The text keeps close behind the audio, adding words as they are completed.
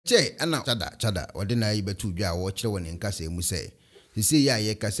che ana Cheddar ode na yi betu dwa wo kire woni nkasa emu se sisi ya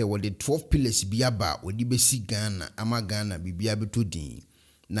ye kase wode 12 pillars biaba odi besi Ghana ama Ghana bibia beto din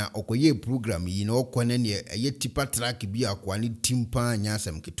na okoye program yi na okone ne ye tipa track bi akwa ne timpa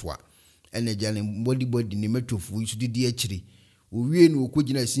nyasem ketwa ene jale body ne metofu isu didi akiri owie no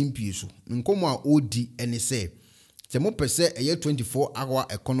okogina simpie so nkomo a odi ene se mo pese eye 24 hour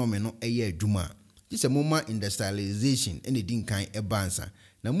economy no eye adwuma ti mo ma industrialisation ene din kan ebansa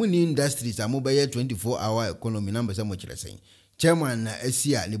na muni industries amobeye 24 hour economy na mbese mo kire sen chairman na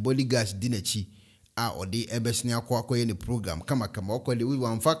asia ne bodyguards dinachi a ode ebesne akwakoye ne program kama okole wi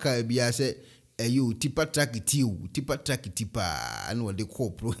wanfaka bia se eyu tipa track tipa anu ode ko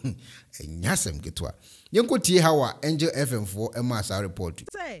pro nyasem ketwa yenko tie hawa Angel FM4 ema sa report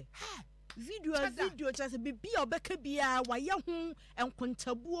say video just bibi obeka bia waye hu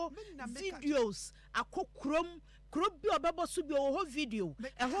enkontabuo videos akokrom bi obebo so bi o video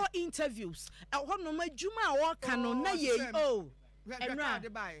ho interviews ho no madwuma a wo ka no na ye enra de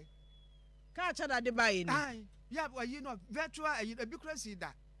bae ka Cheddar de bae ni yeah you know virtual bureaucracy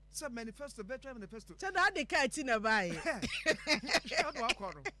that so manifesto virtual manifesto Cheddar de ka ti na bae shodo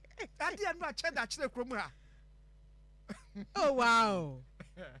akoro ade anu Cheddar kire krom ha oh wow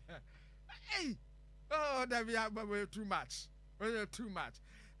hey that we are too much too much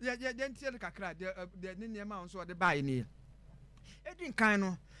yeah then tie kakra the nneema so de bae ni edin kan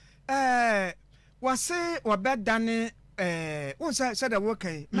no wase obedane unsa said the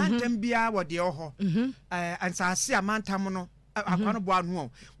working mantam bia wo de ho ansase amantam no akwa no bo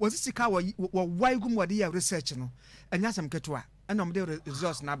anu wo sika wo waigum wo de ya research no anyasam ketwa ena mo de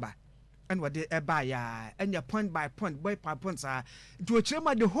results na ba and what they buy and your point by point boy by point to achieve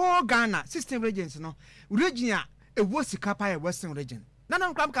the whole Ghana 16 regions no region a was a western region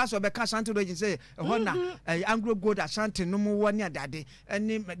nana nkram ka so be ka Ashanti region say hona Anglo Gold Ashanti no mo woni adade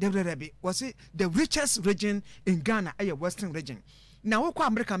any debrebe was the richest region in Ghana a western region now wo kwa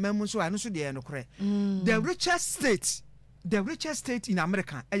America mem so anu so de no kore the richest state in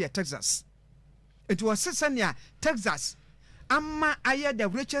America a Texas it was Sisania Texas Amma aye the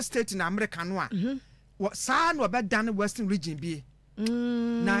richest state in America no what sa no be dan western region bi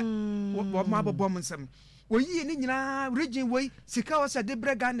na wo ma bobom nsem wo yi ni nyina region we sika wo se de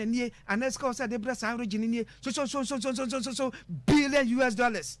brega na nie aneska wo se de brega sa region nie so billion US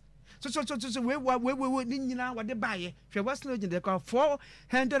dollars so we ni nyina wo de baye hwe western region de ka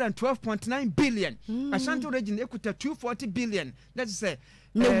 412.9 billion Ashanti region ekuta 240 billion let's say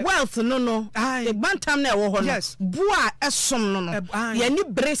the wealth no the bantam na wo ho no bua esom no ye ni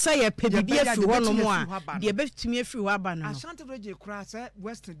bresa ye pebibia fi ho no mo a de betumi afi ho aba no Ashanti region kura say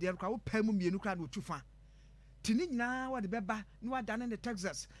western de kwa wo pamu mienu kura no tufa tini nyina wo de beba no adane ne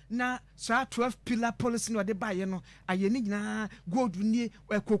Texas na so 12 pillar policy no de baye no aye ni nyina gold nie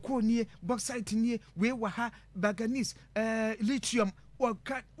cocoa nie bauxite nie we wa ha manganese lithium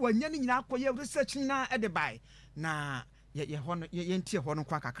wanya ni nyina akoye research nyina e de baye na ye hono ye ntie hono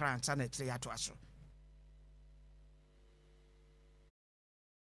kwa kakra ansa na tire yato aso.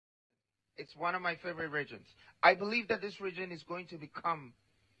 It's one of my favorite regions. I believe that this region is going to become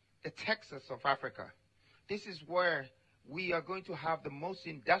the Texas of Africa. This is where we are going to have the most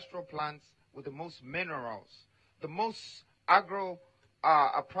industrial plants with the most minerals, the most agro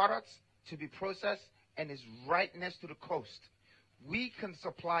products to be processed, and is right next to the coast. We can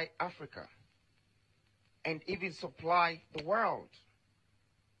supply Africa and even supply the world.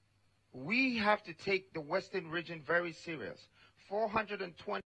 We have to take the Western region very serious.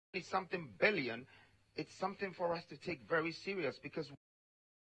 420-something billion, it's something for us to take very serious because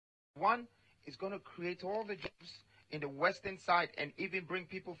one is going to create all the jobs in the Western side and even bring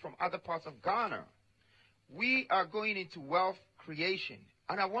people from other parts of Ghana. We are going into wealth creation.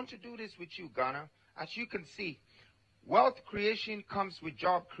 And I want to do this with you, Ghana. As you can see, wealth creation comes with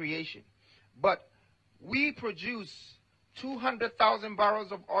job creation. But we produce 200,000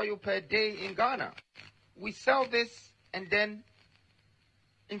 barrels of oil per day in Ghana. We sell this and then,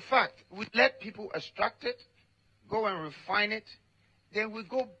 in fact, we let people extract it, go and refine it. Then we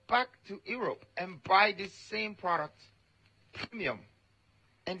go back to Europe and buy this same product, premium,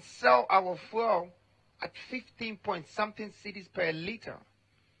 and sell our fuel at 15-point-something cedis per liter.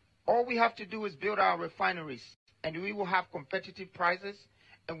 All we have to do is build our refineries, and we will have competitive prices,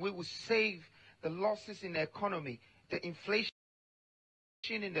 and we will save the losses in the economy, the inflation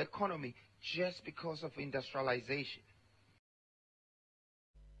in the economy, just because of industrialization.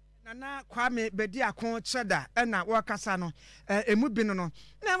 Nana Kwame bedi akon Cheddar na wakasa no emu bi no na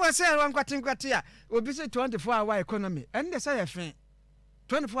we say wan kwate a obi say 24-hour economy and they say yefen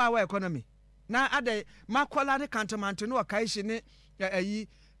 24-hour economy na ade makola ne kantomanto no kai hye ne ayi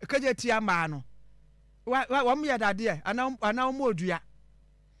kaje tia ma no wa me yadade ana mo odua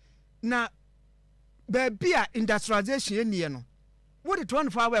na bebia industrialization nie no what the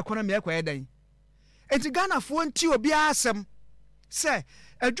 24-hour economy ekwayedan enti Ghana fo nti obi asem se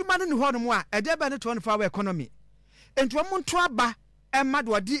adwuma no ne ho no mo a ede be ne 24-hour economy enti wo monto aba emma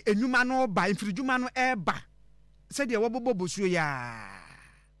do di enwuma no ba infridwuma no eba se de wo bobosuo ya.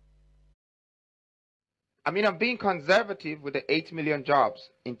 I mean, I'm being conservative with the 8 million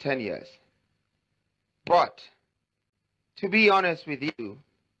jobs in 10 years. But, to be honest with you,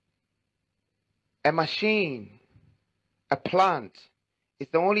 a machine, a plant, is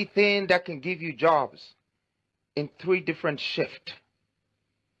the only thing that can give you jobs in 3 different shifts.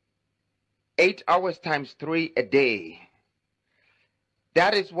 8 hours times 3 a day.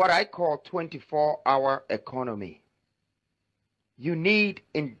 That is what I call 24-hour economy. You need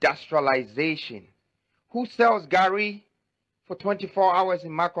industrialization. Who sells Gary for 24 hours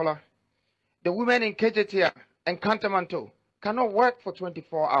in Makola? The women in Kyei-Duah and Kantamanto cannot work for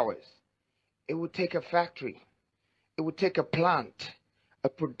 24 hours. It would take a factory. It would take a plant, a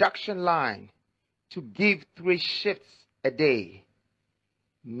production line to give 3 shifts a day.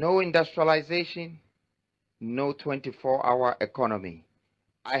 No industrialization, no 24-hour economy.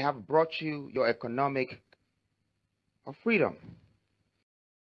 I have brought you your economic freedom.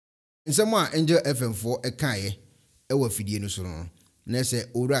 Nsema Angel FM4 ekaye ewa fidie no so no na se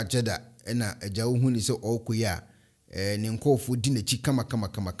owura Cheddar na agya wo huni se okoya ne nkofo di na chi kama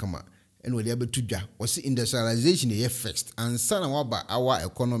ena wali abetu dwa wose industrialization ye first ansa na waba our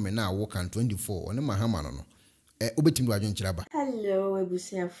economy na wo kan 24 one Mahama no obetim do adwon kiraba. Hello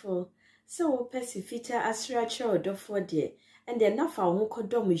ebusiafo so wo pesifita asracha odofo de and then na fa ho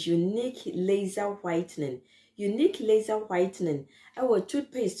kodom unique laser whitening our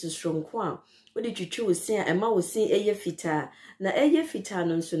toothpaste stronko a wo de twitwi wo sin e ma wo sin eye fita na eye fita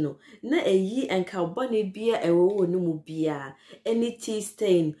no nso no na eyi enka bone bia ewo wo no mu bia any tea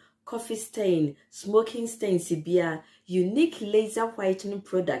stain, coffee stain, smoking stain sibia unique laser whitening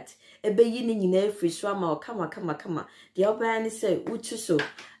product ebe yi ni nyina free so ama kama de oba ni say wutu so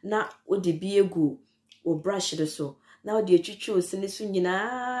na wo de bi egu wo brush do so na wo de twitwi wo sin so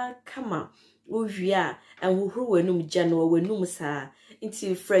nyina kama wo hwia enhuhuru wenum jano wenum saa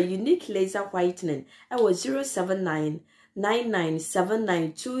into for unique laser whitening I was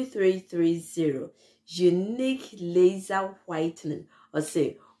 07999792330 unique laser whitening or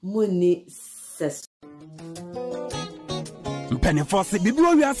say money ses Penifo se bibi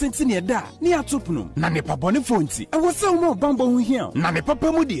o wiase ntine da ne atopnum na ne pabone fonti e wo se wo bambo hu hia na ne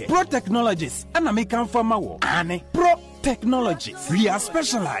papa mu de Pro Technologies ana me kan fama wo ane Pro Technologies. We are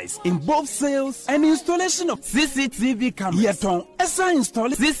specialized in both sales and installation of CCTV cameras. Yeton, esa install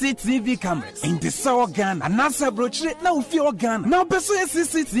CCTV cameras in the Sour Ghana and NASA brochure now Ufio Ghana. Now pursue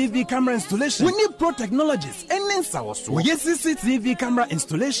CCTV camera installation. We need Pro Technologies and then Sawaso. We CCTV camera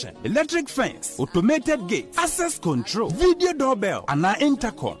installation, electric fence, automated gate, access control, video doorbell, and our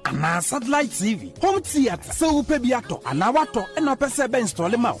intercom, and our satellite TV, home theater, so upebiato, and our water, and our PCB install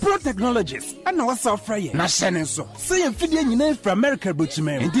them out. Pro Technologies and our software. Na shenenso. Say Fidya nyina from America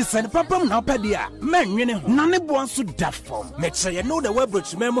brochime ndi send papam na opedia manwene na ne bo anso da form meche ye no the web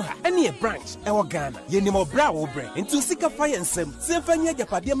brochime mu ha ene e branch e wo Ghana ye ni mo bra wo bre nti sika fire nsem se fanya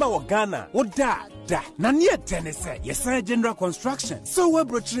japade ma wo Ghana wo da na near tenese yes general construction so we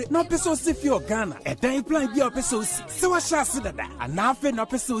brochire na peso si fi Ghana e dan plan bi o peso si se wa sha se dada ana afi na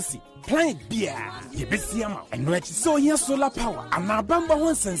peso si plan bia ye besia ma eno achi so here solar power ana bamba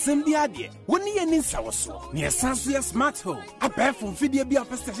ho nsensem bi ade woni ye ni nsawoso ne esanso ye smart home abefo fidie bi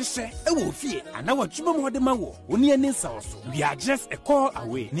apesta hye e wo fie ana watwuma mo de ma wo woni ye ni nsawoso we are just a call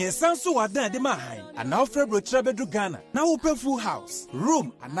away ne esanso wadan de ma han ana ofre brochire bedu Ghana na wo pe full house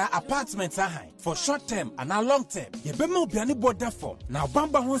room ana apartment ahan for short term and a long term ye be ma obiane border form na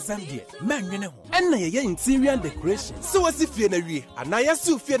bamba ho nsem de manwene ho enna ye interior decoration so wasi fie na wie ana ye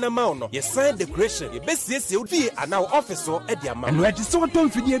su fie na ma no ye sign decoration ye be siesie fie ana office o e de ama eno agi so tom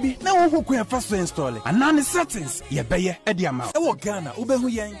fidie bi na wo hoku e fa so install ana ne settings ye be ye e de ama e wo Ghana wo be hu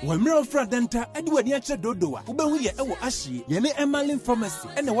yen wo mira fra denta e de wani a che dodoa wo be hu ye e wo ahye ye ne Emalin pharmacy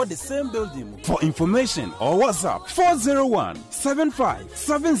e na wo the same building. For information or WhatsApp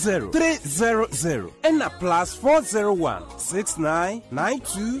 401-7570-300 and a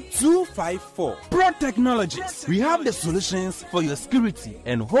 +401-6992-254. Pro Technologies. We have the solutions for your security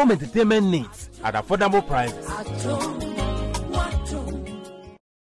and home entertainment needs at affordable prices.